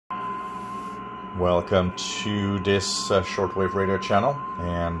Welcome to this shortwave radio channel,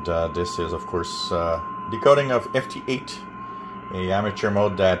 and this is of course decoding of FT8, a amateur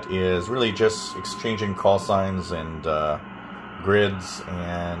mode that is really just exchanging call signs and grids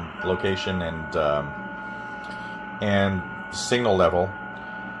and location and signal level.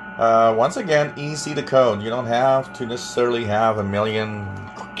 Once again, easy to code. You don't have to necessarily have a million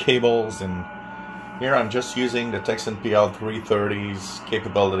cables, and here I'm just using the Tecsun PL-330's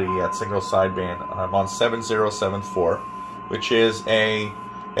capability at single sideband. I'm on 7074, which is a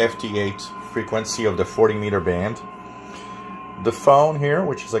FT8 frequency of the 40-meter band. The phone here,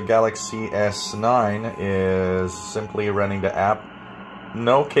 which is a Galaxy S9, is simply running the app.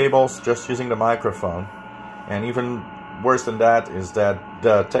 No cables, just using the microphone. And even worse than that is that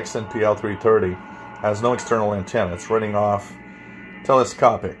the Tecsun PL-330 has no external antenna. It's running off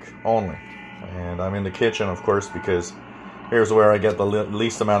Telescopic only. And I'm in the kitchen, of course, because here's where I get the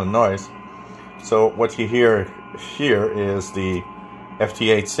least amount of noise. So what you hear here is the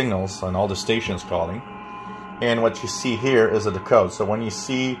FT8 signals on all the stations calling. And what you see here is a decode. So when you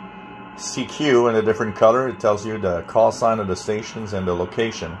see CQ in a different color, it tells you the call sign of the stations and the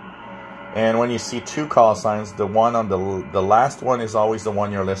location. And when you see two call signs, the one on the last one is always the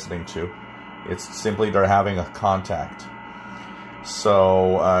one you're listening to. It's simply they're having a contact.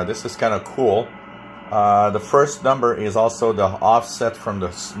 So this is kind of cool. The first number is also the offset from the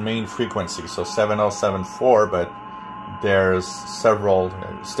main frequency, so 7074, but there's several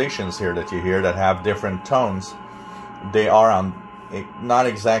stations here that you hear that have different tones. They are on not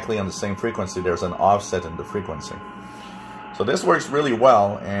exactly on the same frequency. There's an offset in the frequency. So this works really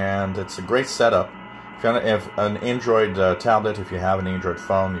well, and it's a great setup. If an Android tablet, if you have an Android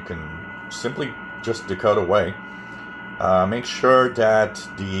phone, you can simply just decode away. Make sure that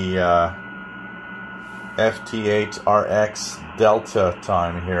the FT8RX delta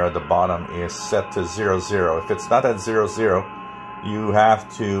time here at the bottom is set to 00. If it's not at 00, you have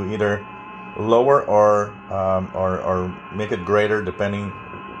to either lower or make it greater depending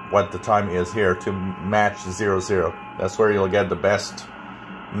what the time is here to match 00. That's where you'll get the best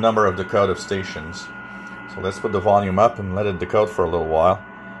number of decode of stations. So let's put the volume up and let it decode for a little while.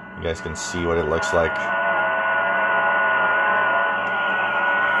 You guys can see what it looks like.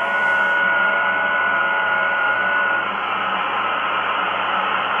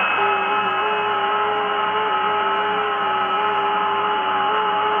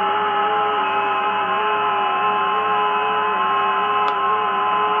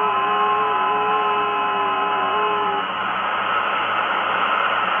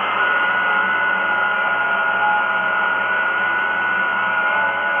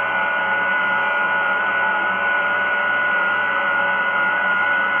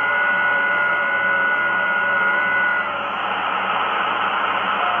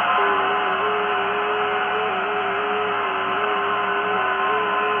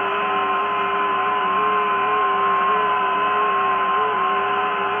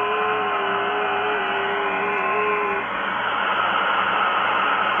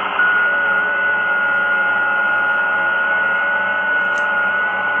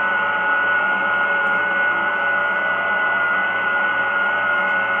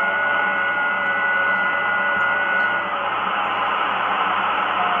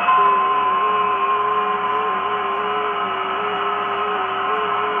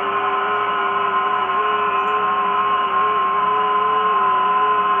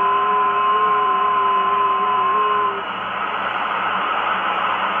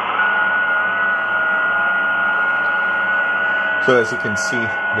 So as you can see,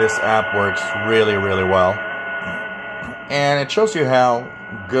 this app works really, really well. And it shows you how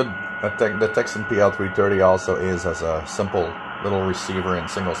good the Tecsun PL-330 also is as a simple little receiver in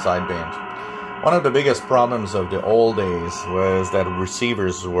single sideband. One of the biggest problems of the old days was that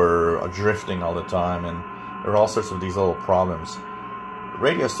receivers were drifting all the time, and there are all sorts of these little problems.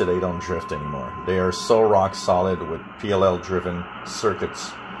 Radios today don't drift anymore. They are so rock solid with PLL-driven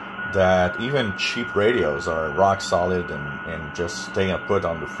circuits that even cheap radios are rock solid and just stay put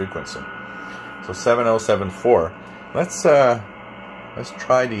on the frequency. So 7074. Let's try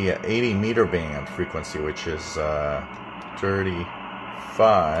the 80-meter band frequency, which is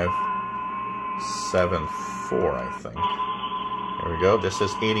 3574, I think. Here we go. This is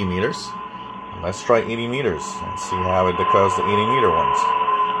 80 meters. Let's try 80 meters and see how it decodes the 80-meter ones.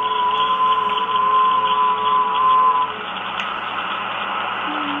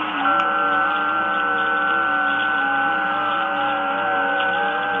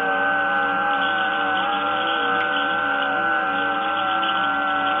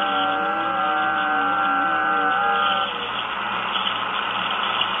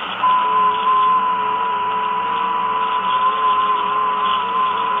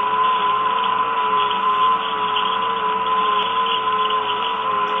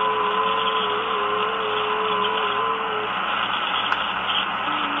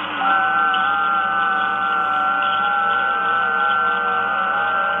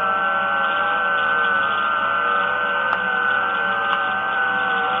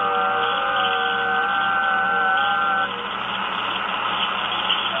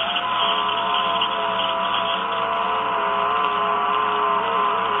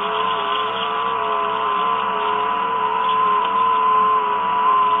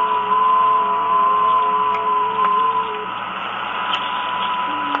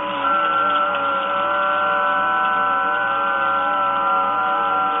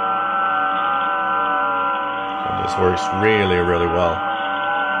 works really, really well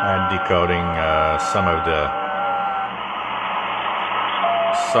at decoding some of the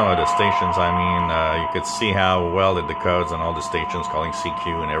stations. I mean, you could see how well it decodes on all the stations, calling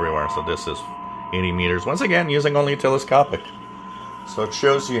CQ and everywhere. So this is 80 meters. Once again, using only telescopic. So it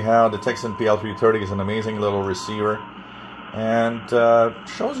shows you how the Tecsun PL-330 is an amazing little receiver, and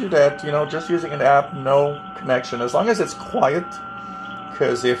shows you that, you know, just using an app, no connection, as long as it's quiet,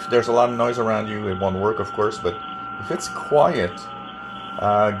 because if there's a lot of noise around you, it won't work, of course, but if it's quiet,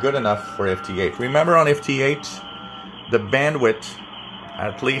 good enough for FT8. Remember, on FT8, the bandwidth,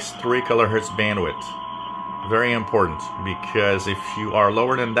 at least 3 kilohertz bandwidth. Very important, because if you are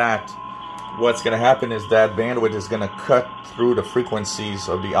lower than that, what's going to happen is that bandwidth is going to cut through the frequencies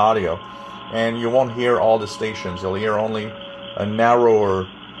of the audio, and you won't hear all the stations. You'll hear only a narrower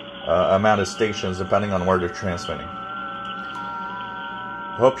amount of stations depending on where they're transmitting.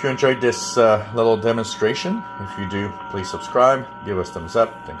 Hope you enjoyed this little demonstration. If you do, please subscribe, give us thumbs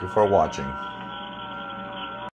up. Thank you for watching.